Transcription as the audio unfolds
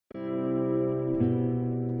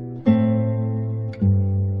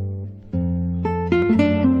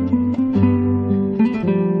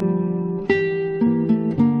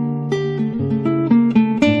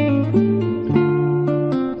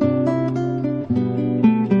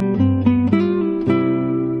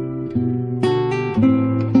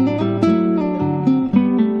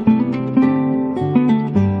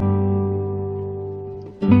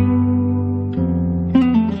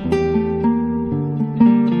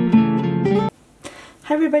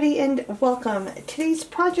Hi everybody and welcome. Today's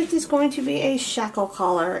project is going to be a shackle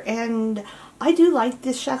collar, and I do like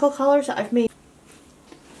this shackle collar, so I've made.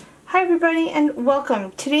 Hi everybody and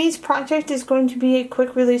welcome. Today's project is going to be a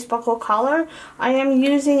quick release buckle collar. I am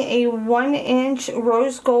using a 1-inch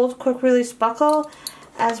rose gold quick release buckle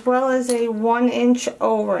as well as a 1-inch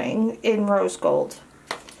O-ring in rose gold.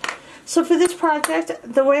 So for this project,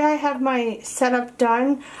 the way I have my setup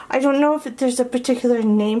done, I don't know if there's a particular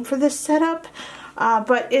name for this setup,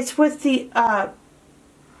 but it's with the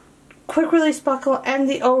quick release buckle and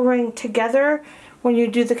the O-ring together when you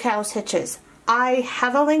do the cow's hitches. I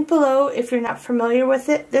have a link below if you're not familiar with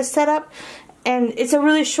this setup, and it's a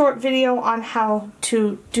really short video on how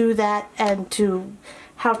to do that and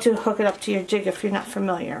how to hook it up to your jig if you're not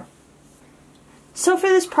familiar. So for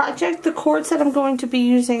this project, the cords that I'm going to be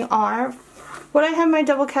using are, what I have my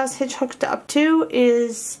double cow's hitch hooked up to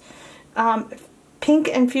is Pink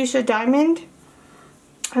and Fuchsia Dimond,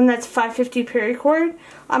 and that's 550 paracord.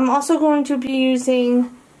 I'm also going to be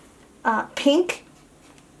using Pink,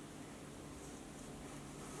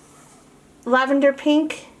 Lavender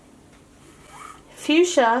Pink,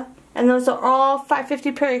 Fuchsia, and those are all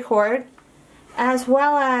 550 paracord, as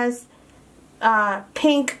well as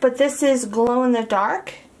Pink, but this is glow in the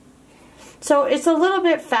dark. So it's a little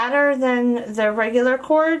bit fatter than the regular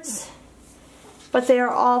cords, but they are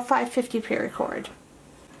all 550 paracord.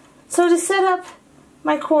 So to set up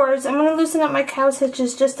my cords, I'm going to loosen up my cow's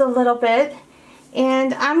hitches just a little bit,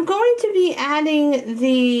 and I'm going to be adding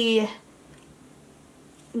the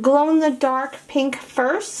glow in the dark pink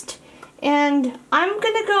first, and I'm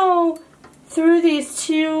going to go through these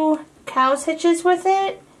two cow's hitches with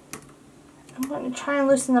it. I'm going to try and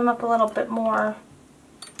loosen them up a little bit more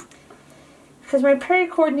because my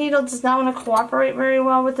paracord needle does not want to cooperate very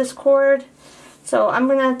well with this cord, so I'm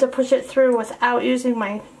going to have to push it through without using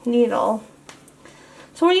my needle.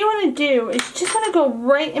 So what you want to do is you just want to go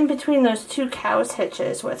right in between those two cow's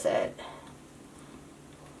hitches with it.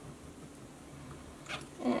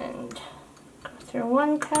 And go through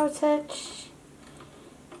one cow's hitch.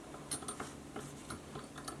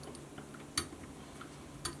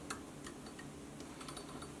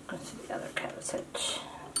 Go to the other cow's hitch.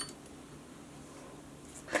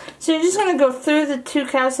 So you're just going to go through the two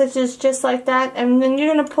cow's hitches just like that, and then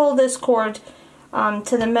you're going to pull this cord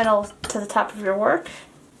to the middle, to the top of your work.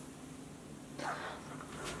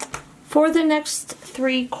 For the next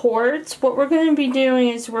three cords, what we're going to be doing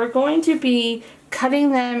is we're going to be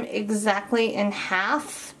cutting them exactly in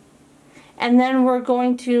half, and then we're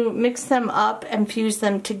going to mix them up and fuse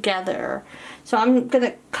them together. So I'm going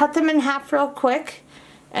to cut them in half real quick,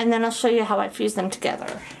 and then I'll show you how I fuse them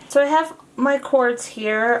together. So I have my cords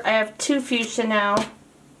here. I have two fuchsia now,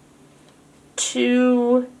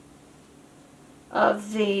 two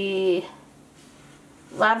of the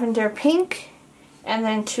lavender pink, and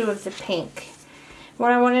then two of the pink.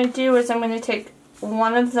 What I want to do is I'm going to take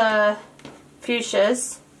one of the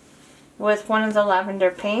fuchsias with one of the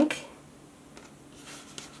lavender pink,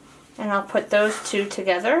 and I'll put those two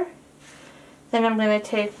together. Then I'm going to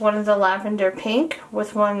take one of the lavender pink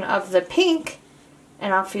with one of the pink,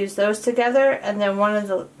 and I'll fuse those together, and then one of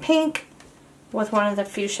the pink with one of the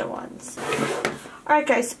fuchsia ones. Alright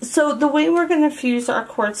guys, so the way we're going to fuse our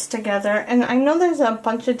cords together, and I know there's a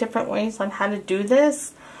bunch of different ways on how to do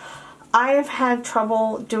this. I have had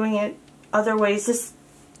trouble doing it other ways.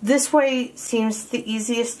 This way seems the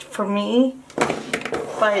easiest for me,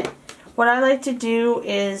 but what I like to do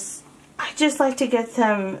is I just like to get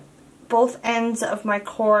them, both ends of my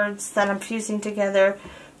cords that I'm fusing together,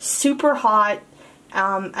 super hot,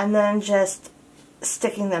 and then just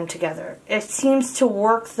sticking them together. It seems to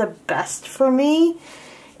work the best for me,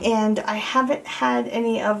 and I haven't had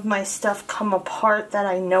any of my stuff come apart that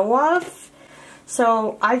I know of.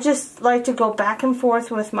 So I just like to go back and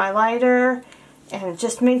forth with my lighter and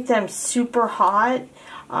just make them super hot.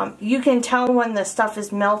 You can tell when the stuff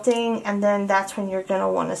is melting, and then that's when you're going to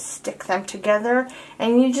want to stick them together,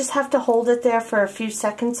 and you just have to hold it there for a few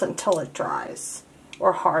seconds until it dries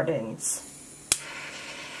or hardens.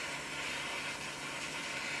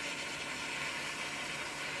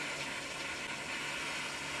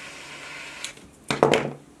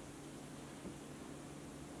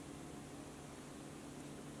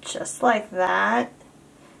 Just like that.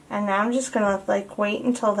 And now I'm just gonna like wait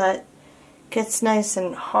until that gets nice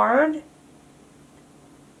and hard.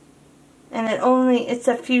 And it's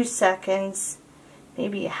a few seconds,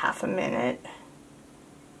 maybe a half a minute.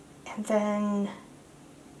 And then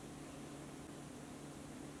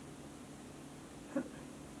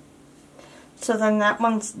so then that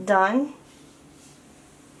one's done.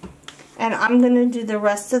 And I'm going to do the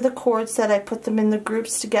rest of the chords that I put them in the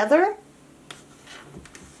groups together.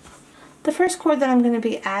 The first chord that I'm going to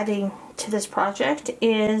be adding to this project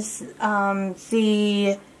is I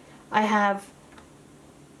have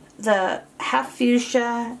the half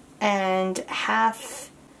fuchsia and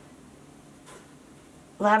half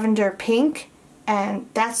lavender pink, and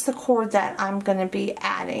that's the chord that I'm going to be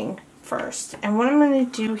adding first. And what I'm going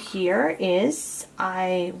to do here is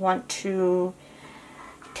I want to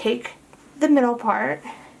take the middle part,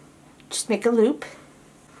 just make a loop,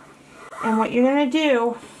 and what you're going to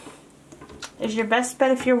do is your best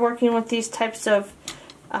bet if you're working with these types of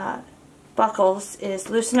buckles is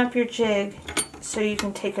loosen up your jig so you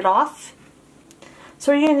can take it off.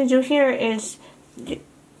 So what you're going to do here is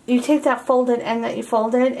you take that folded end that you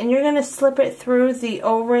folded and you're going to slip it through the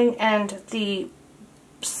O-ring and the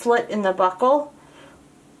slit in the buckle.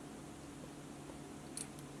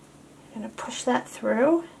 You're going to push that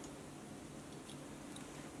through.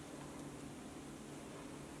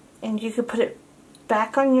 And you can put it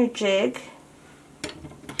back on your jig.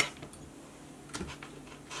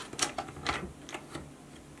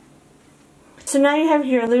 So now you have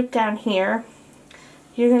your loop down here.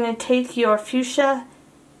 You're going to take your fuchsia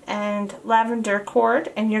and lavender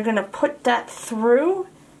cord and you're going to put that through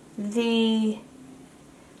the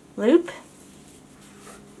loop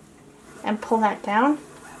and pull that down.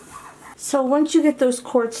 So once you get those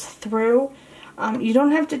cords through, you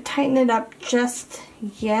don't have to tighten it up just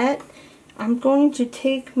yet. I'm going to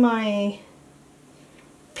take my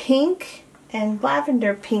pink and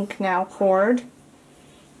lavender pink now cord.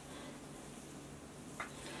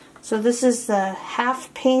 So this is the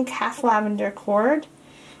half pink, half lavender cord.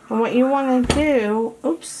 And what you want to do,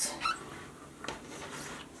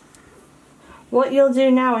 what you'll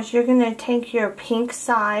do now is you're going to take your pink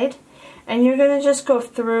side and you're going to just go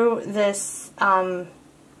through this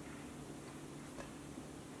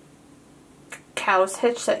cow's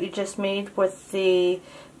hitch that you just made with the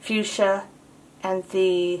fuchsia and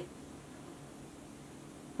the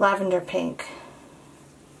lavender pink.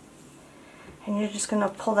 And you're just going to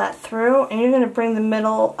pull that through and you're going to bring the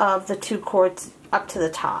middle of the two cords up to the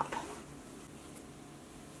top.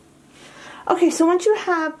 Okay, so once you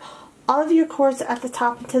have all of your cords at the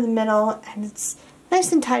top and to the middle and it's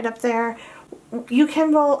nice and tight up there, you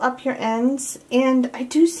can roll up your ends, and I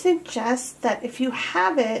do suggest that if you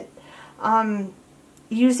have it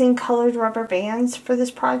using colored rubber bands for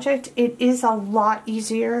this project, it is a lot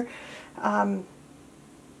easier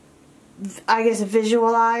I guess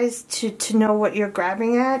visualize to know what you're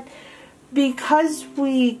grabbing at. Because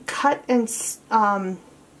we cut and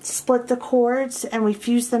split the cords and we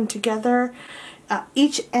fuse them together,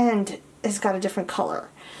 each end has got a different color.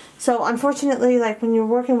 So unfortunately, like when you're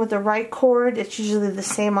working with the right cord, it's usually the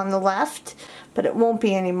same on the left, but it won't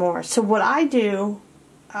be anymore. So what I do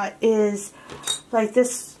is, like,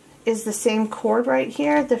 this is the same cord right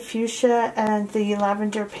here, the fuchsia and the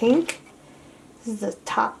lavender pink. This is the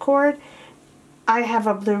top cord. I have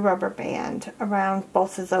a blue rubber band around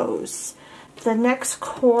both of those. The next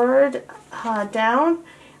cord down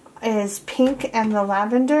is pink and the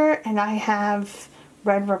lavender, and I have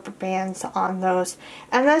red rubber bands on those.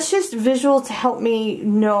 And that's just visual to help me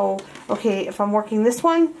know, okay, if I'm working this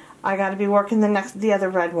one, I got to be working the other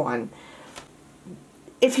red one.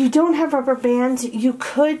 If you don't have rubber bands, you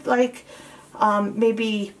could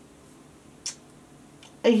maybe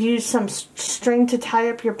use some string to tie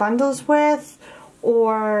up your bundles with,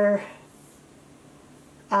 or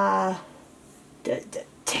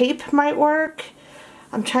tape might work.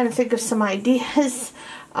 I'm trying to think of some ideas,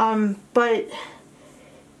 but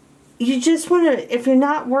you just want to, if you're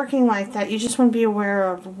not working like that, you just want to be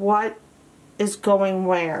aware of what is going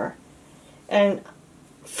where. And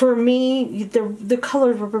for me, the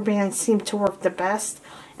colored rubber bands seem to work the best,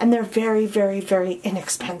 and they're very, very, very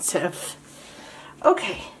inexpensive.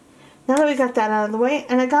 Okay, now that we got that out of the way,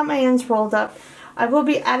 and I got my ends rolled up, I will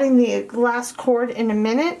be adding the last cord in a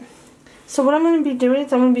minute. So what I'm going to be doing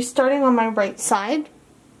is I'm going to be starting on my right side.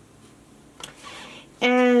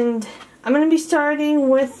 And I'm going to be starting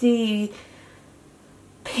with the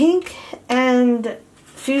pink and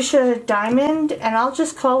fuchsia diamond, and I'll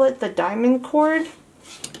just call it the diamond cord.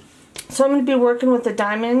 So I'm going to be working with the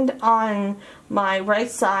diamond on my right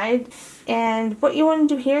side, and what you want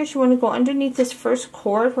to do here is you want to go underneath this first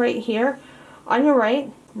cord right here on your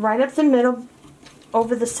right, right up the middle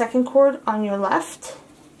over the second cord on your left.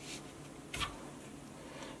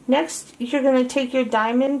 Next, you're going to take your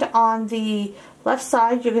diamond on the left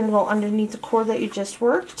side, you're going to go underneath the cord that you just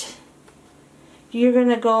worked. You're going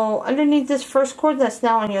to go underneath this first cord that's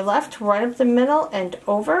now on your left, right up the middle and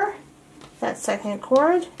over that second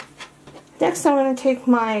cord. Next, I'm going to take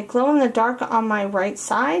my glow in the dark on my right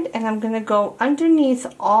side, and I'm going to go underneath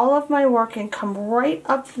all of my work and come right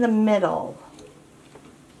up the middle.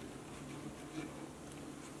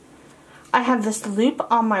 I have this loop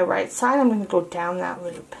on my right side. I'm going to go down that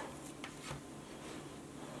loop.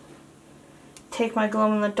 Take my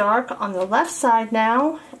glow in the dark on the left side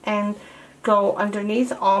now and go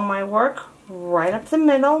underneath all my work right up the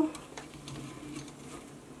middle.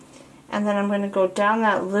 And then I'm going to go down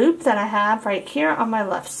that loop that I have right here on my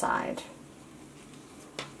left side.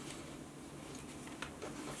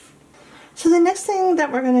 So the next thing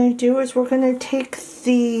that we're going to do is we're going to take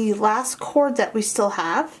the last cord that we still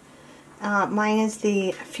have. Mine is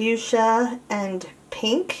the Fuchsia and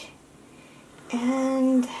Pink.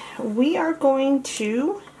 And we are going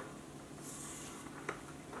to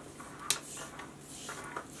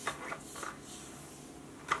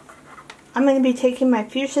I'm going to be taking my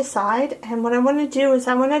fuchsia side, and what I want to do is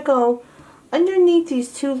I want to go underneath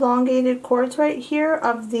these two elongated cords right here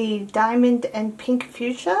of the diamond and pink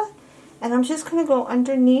fuchsia, and I'm just going to go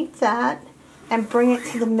underneath that and bring it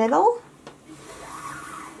to the middle.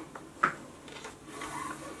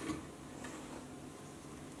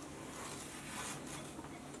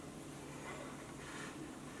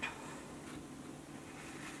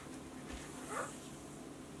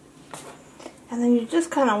 And then you just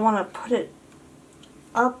kind of want to put it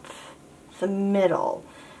up the middle.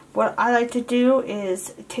 What I like to do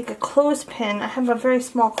is take a clothespin. I have a very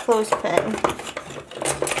small clothespin.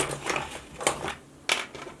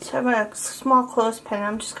 So I have a small clothespin.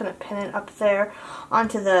 I'm just going to pin it up there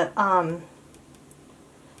onto the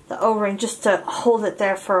O-ring just to hold it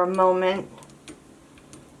there for a moment.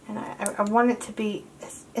 And I want it to be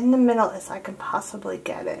as in the middle as I can possibly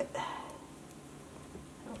get it.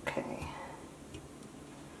 Okay.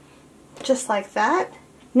 Just like that.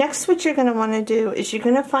 Next, what you're going to want to do is you're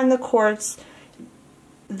going to find the cords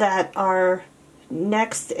that are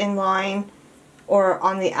next in line or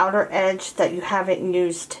on the outer edge that you haven't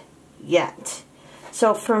used yet.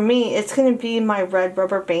 So for me, it's going to be my red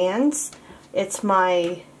rubber bands. It's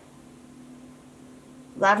my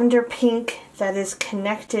lavender pink that is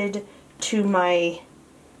connected to my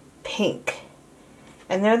pink.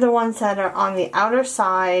 And they're the ones that are on the outer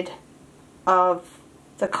side of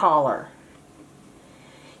the collar.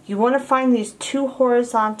 You want to find these two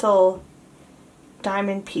horizontal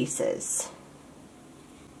diamond pieces.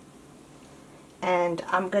 And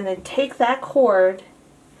I'm going to take that cord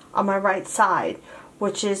on my right side,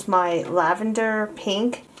 which is my lavender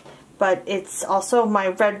pink, but it's also my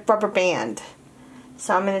red rubber band.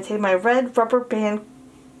 So I'm going to take my red rubber band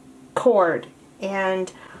cord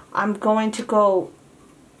and I'm going to go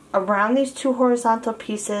around these two horizontal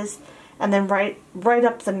pieces and then right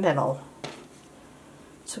up the middle.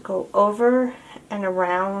 So go over and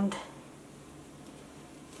around,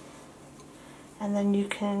 and then you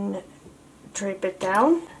can drape it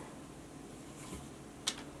down.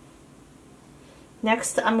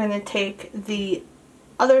 Next, I'm going to take the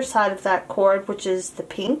other side of that cord, which is the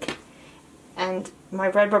pink, and my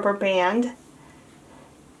red rubber band,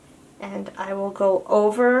 and I will go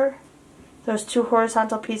over those two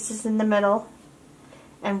horizontal pieces in the middle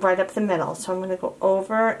and right up the middle. So I'm going to go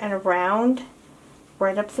over and around,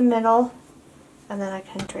 right up the middle, and then I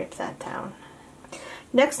can drape that down.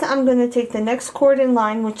 Next, I'm going to take the next cord in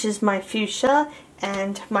line, which is my fuchsia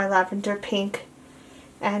and my lavender pink,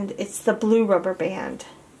 and it's the blue rubber band.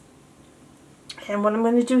 And what I'm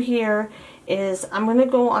going to do here is I'm going to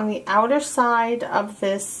go on the outer side of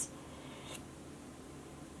this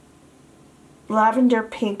lavender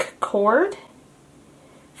pink cord,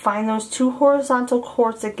 find those two horizontal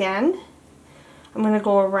cords again. I'm going to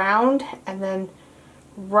go around and then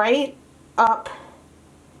right up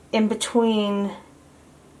in between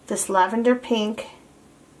this lavender pink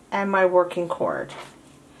and my working cord.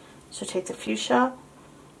 So take the fuchsia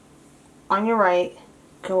on your right,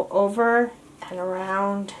 go over and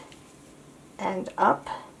around and up.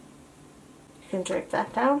 You can drape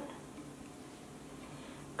that down.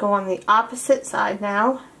 Go on the opposite side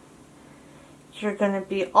now. You're going to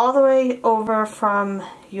be all the way over from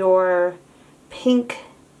your pink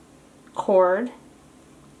cord.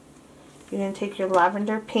 You're going to take your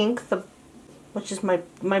lavender pink, which is my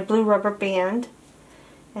blue rubber band,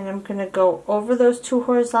 and I'm going to go over those two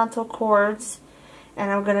horizontal cords, and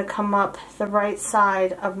I'm going to come up the right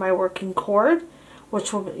side of my working cord,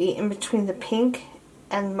 which will be in between the pink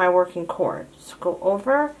and my working cord. So go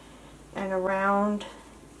over and around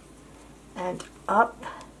and up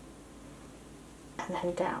and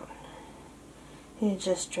then down. You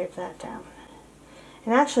just drape that down.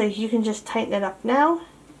 And actually, you can just tighten it up now.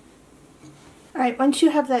 Alright, once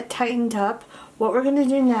you have that tightened up, what we're going to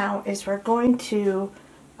do now is we're going to,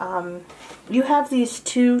 you have these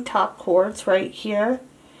two top cords right here,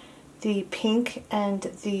 the pink and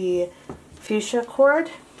the fuchsia cord.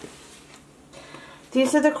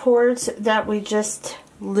 These are the cords that we just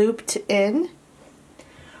looped in.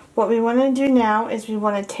 What we want to do now is we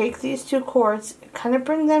want to take these two cords, kind of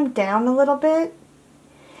bring them down a little bit,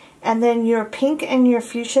 and then your pink and your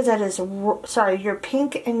fuchsia that is, sorry, your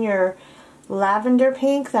pink and your lavender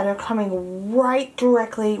pink that are coming right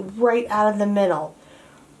directly right out of the middle.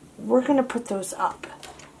 We're going to put those up.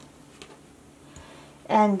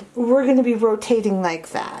 And we're going to be rotating like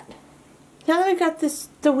that. Now that we've got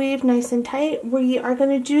the weave nice and tight, we are going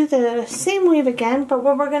to do the same weave again, but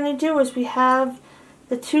what we're going to do is we have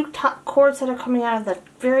the two top cords that are coming out of the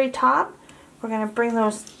very top. We're going to bring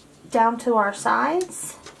those down to our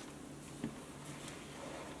sides.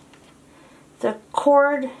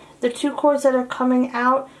 The two cords that are coming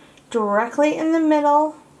out directly in the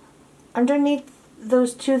middle, underneath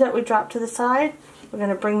those two that we dropped to the side, we're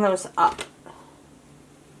going to bring those up.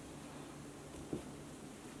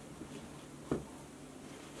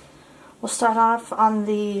 We'll start off on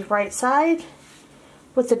the right side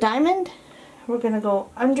with the diamond. We're going to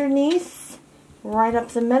go underneath, right up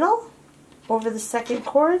the middle, over the second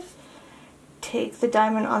cord. Take the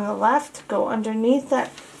diamond on the left, go underneath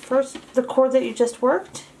the cord that you just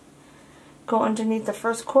worked. Go underneath the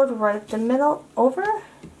first cord, right up the middle, over.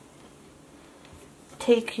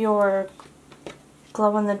 Take your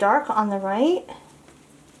glow in the dark on the right.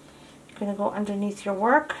 You're going to go underneath your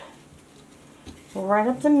work, right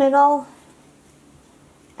up the middle,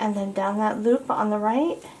 and then down that loop on the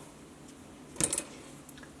right.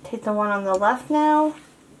 Take the one on the left now.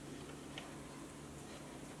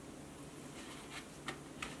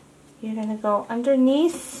 You're going to go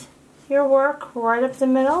underneath your work, right up the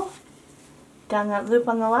middle, down that loop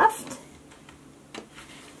on the left.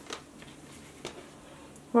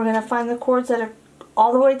 We're going to find the cords that are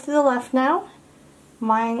all the way to the left now.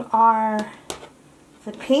 Mine are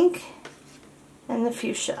the pink and the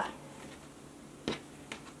fuchsia.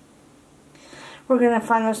 We're going to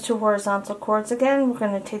find those two horizontal cords again. We're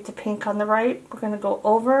going to take the pink on the right. We're going to go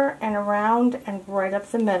over and around and right up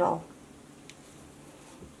the middle.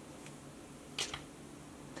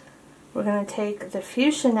 We're going to take the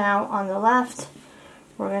fuchsia now on the left.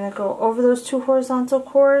 We're going to go over those two horizontal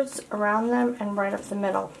cords, around them, and right up the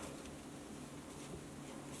middle.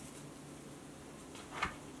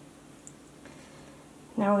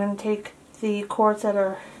 Now we're going to take the cords that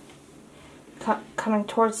are coming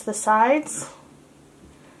towards the sides.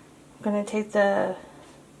 We're going to take the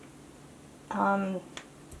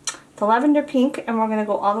lavender pink, and we're going to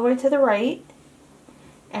go all the way to the right,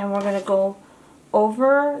 and we're going to go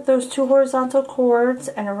over those two horizontal cords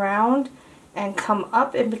and around and come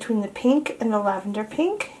up in between the pink and the lavender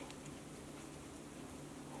pink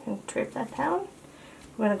and drape that down.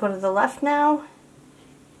 We're going to go to the left now,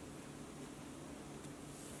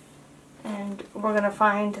 and we're going to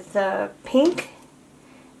find the pink,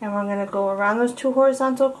 and we're going to go around those two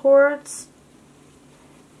horizontal cords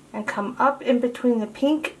and come up in between the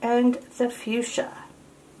pink and the fuchsia.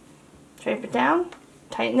 Drape it down,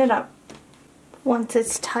 tighten it up. Once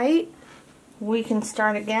it's tight, we can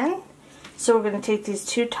start again. So we're going to take these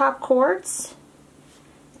two top cords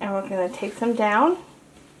and we're going to take them down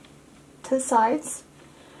to the sides.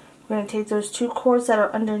 We're going to take those two cords that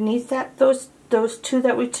are underneath that, those two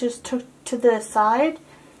that we just took to the side,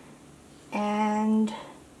 and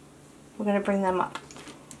we're going to bring them up.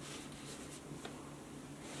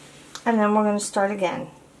 And then we're going to start again.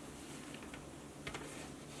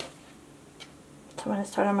 So I'm going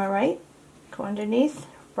to start on my right. Go underneath,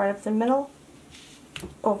 right up the middle,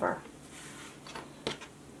 over.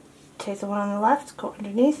 Take the one on the left, go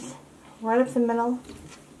underneath, right up the middle,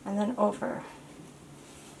 and then over.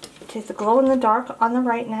 Take the glow in the dark on the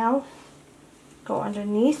right now, go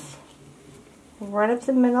underneath, right up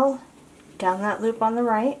the middle, down that loop on the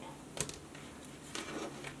right.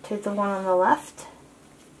 Take the one on the left,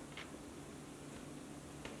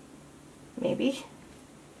 maybe.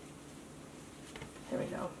 There we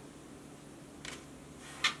go.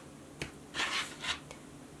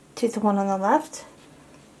 Take the one on the left,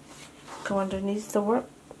 go underneath the work,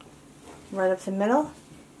 right up the middle,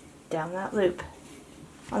 down that loop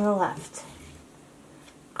on the left.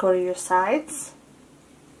 Go to your sides,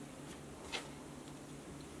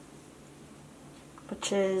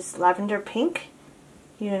 which is lavender pink.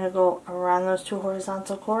 You're going to go around those two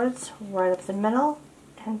horizontal cords, right up the middle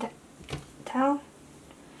and down.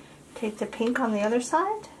 Take the pink on the other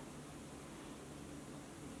side,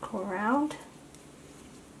 go around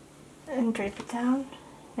and drape it down.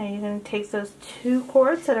 Now you're going to take those 2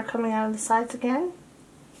 cords that are coming out of the sides again.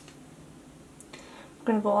 We're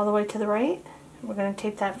going to go all the way to the right. We're going to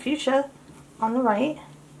take that fuchsia on the right.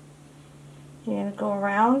 You're going to go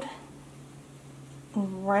around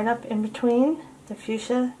and right up in between the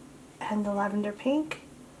fuchsia and the lavender pink.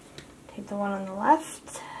 Take the one on the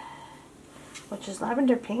left, which is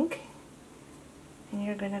lavender pink, and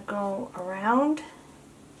you're going to go around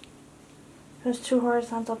those 2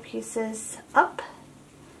 horizontal pieces up.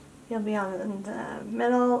 You'll be on the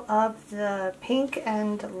middle of the pink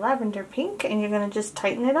and lavender pink, and you're going to just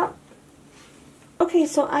tighten it up. Okay,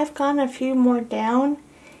 so I've gone a few more down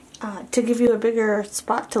to give you a bigger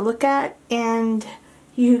spot to look at, and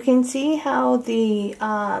you can see how the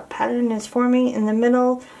pattern is forming in the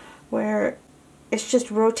middle where it's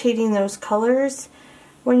just rotating those colors.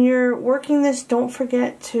 When you're working this, don't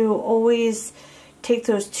forget to always take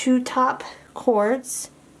those 2 top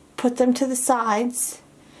cords, put them to the sides,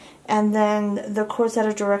 and then the cords that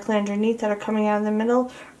are directly underneath that are coming out of the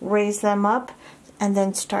middle, raise them up, and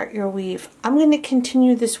then start your weave. I'm going to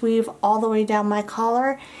continue this weave all the way down my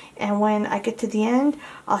collar, and when I get to the end,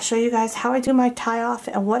 I'll show you guys how I do my tie off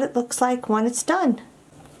and what it looks like when it's done.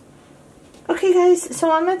 Okay guys,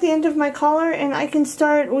 so I'm at the end of my collar, and I can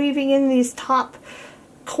start weaving in these top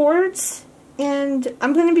cords, and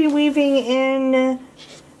I'm going to be weaving in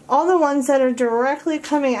all the ones that are directly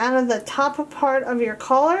coming out of the top part of your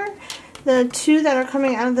collar, the 2 that are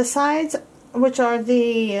coming out of the sides, which are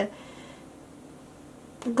the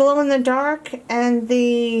glow in the dark and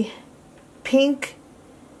the pink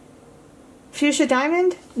Fuchsia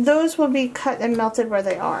Dimond. Those will be cut and melted where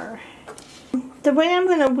they are. The way I'm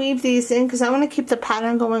going to weave these in, because I want to keep the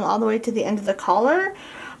pattern going all the way to the end of the collar,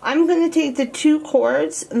 I'm going to take the 2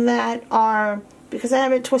 cords that are, because I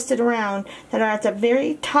have it twisted around, that are at the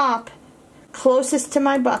very top closest to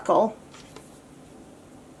my buckle.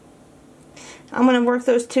 I'm going to work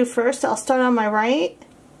those 2 first. I'll start on my right,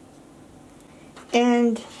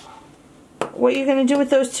 and what you're going to do with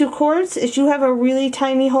those 2 cords is you have a really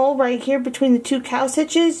tiny hole right here between the 2 cow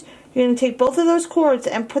hitches. You're going to take both of those cords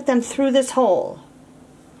and put them through this hole.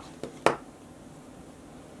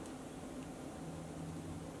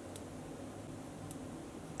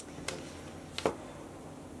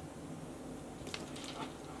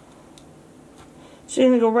 So you're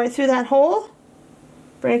going to go right through that hole,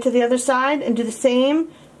 bring it to the other side, and do the same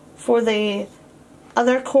for the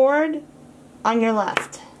other cord on your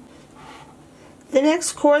left. The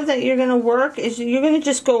next cord that you're going to work is you're going to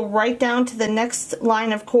just go right down to the next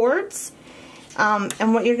line of cords.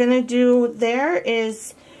 And what you're going to do there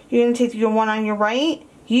is you're going to take your one on your right.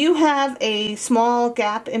 You have a small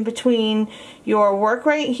gap in between your work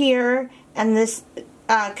right here and this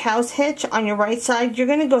cow's hitch on your right side. You're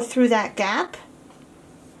going to go through that gap.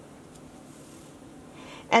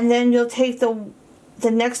 And then you'll take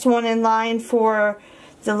the next one in line for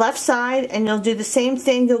the left side, and you'll do the same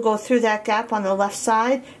thing. You'll go through that gap on the left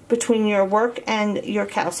side between your work and your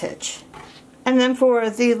cow's hitch. And then for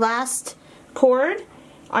the last cord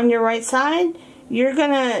on your right side, you're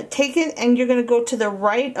going to take it and you're going to go to the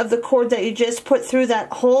right of the cord that you just put through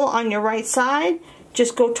that hole on your right side.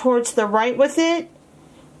 Just go towards the right with it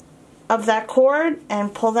of that cord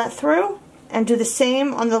and pull that through, and do the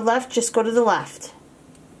same on the left. Just go to the left.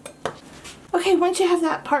 Okay, once you have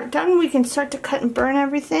that part done, we can start to cut and burn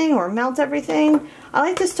everything or melt everything. I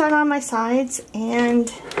like to start on my sides,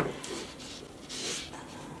 and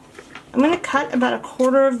I'm going to cut about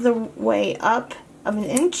 1/4 of the way up of 1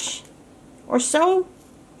 inch or so,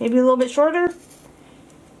 maybe a little bit shorter.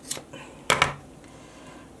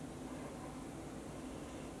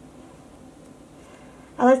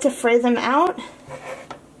 I like to fray them out,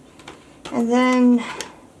 and then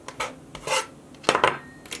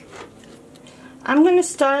I'm going to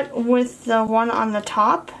start with the one on the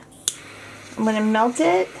top. I'm going to melt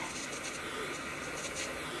it.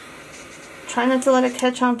 Try not to let it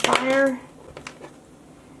catch on fire.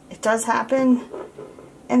 It does happen.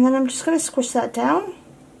 And then I'm just going to squish that down.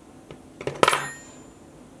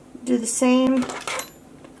 Do the same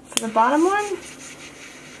for the bottom one.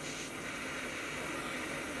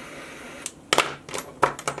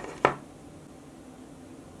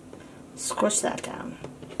 Squish that down.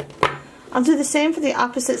 I'll do the same for the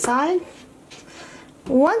opposite side.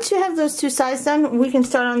 Once you have those 2 sides done, we can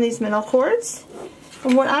start on these middle cords.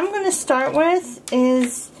 And what I'm going to start with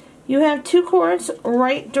is, you have 2 cords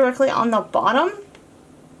right directly on the bottom.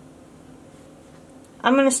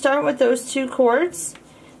 I'm going to start with those 2 cords.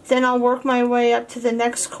 Then I'll work my way up to the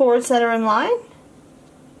next cords that are in line.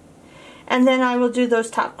 And then I will do those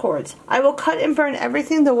top cords. I will cut and burn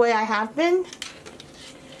everything the way I have been.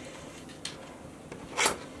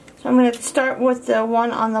 I'm going to start with the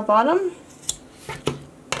one on the bottom.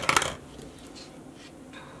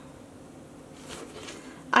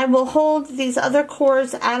 I will hold these other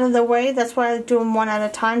cores out of the way. That's why I do them one at a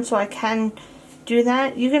time, so I can do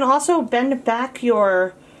that. You can also bend back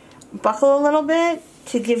your buckle a little bit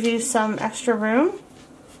to give you some extra room.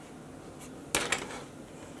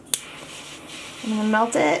 I'm going to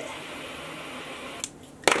melt it.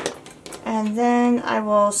 And then I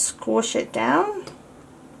will squish it down.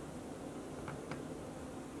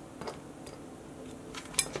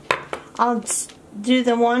 I'll do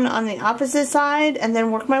the one on the opposite side and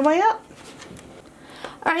then work my way up.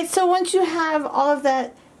 Alright, so once you have all of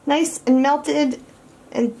that nice and melted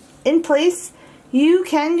and in place, you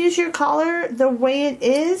can use your collar the way it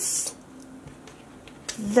is.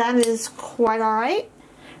 That is quite alright.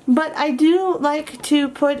 But I do like to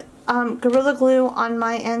put Gorilla Glue on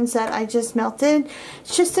my ends that I just melted.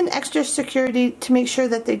 It's just an extra security to make sure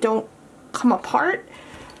that they don't come apart.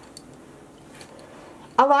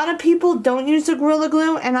 A lot of people don't use the Gorilla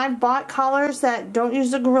Glue, and I've bought collars that don't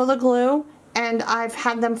use the Gorilla Glue, and I've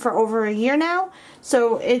had them for over a year now.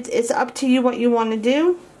 So it's up to you what you want to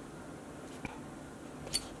do.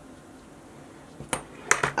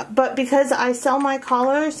 But because I sell my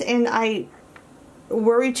collars and I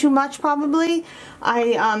worry too much probably,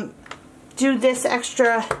 I do this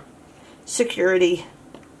extra security.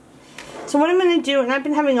 So what I'm going to do, and I've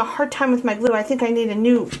been having a hard time with my glue, I think I need a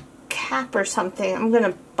new cap or something. I'm going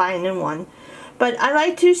to buy a new one. But I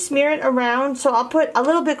like to smear it around, so I'll put, a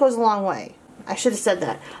little bit goes a long way. I should have said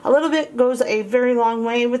that. A little bit goes a very long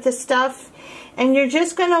way with this stuff. And you're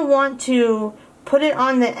just going to want to put it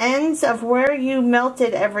on the ends of where you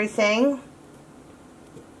melted everything.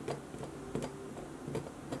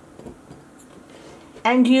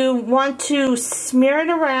 And you want to smear it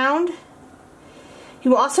around.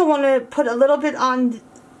 You also want to put a little bit on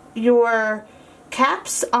your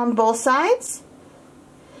caps on both sides.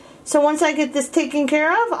 So once I get this taken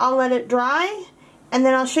care of, I'll let it dry, and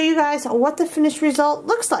then I'll show you guys what the finished result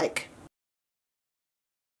looks like.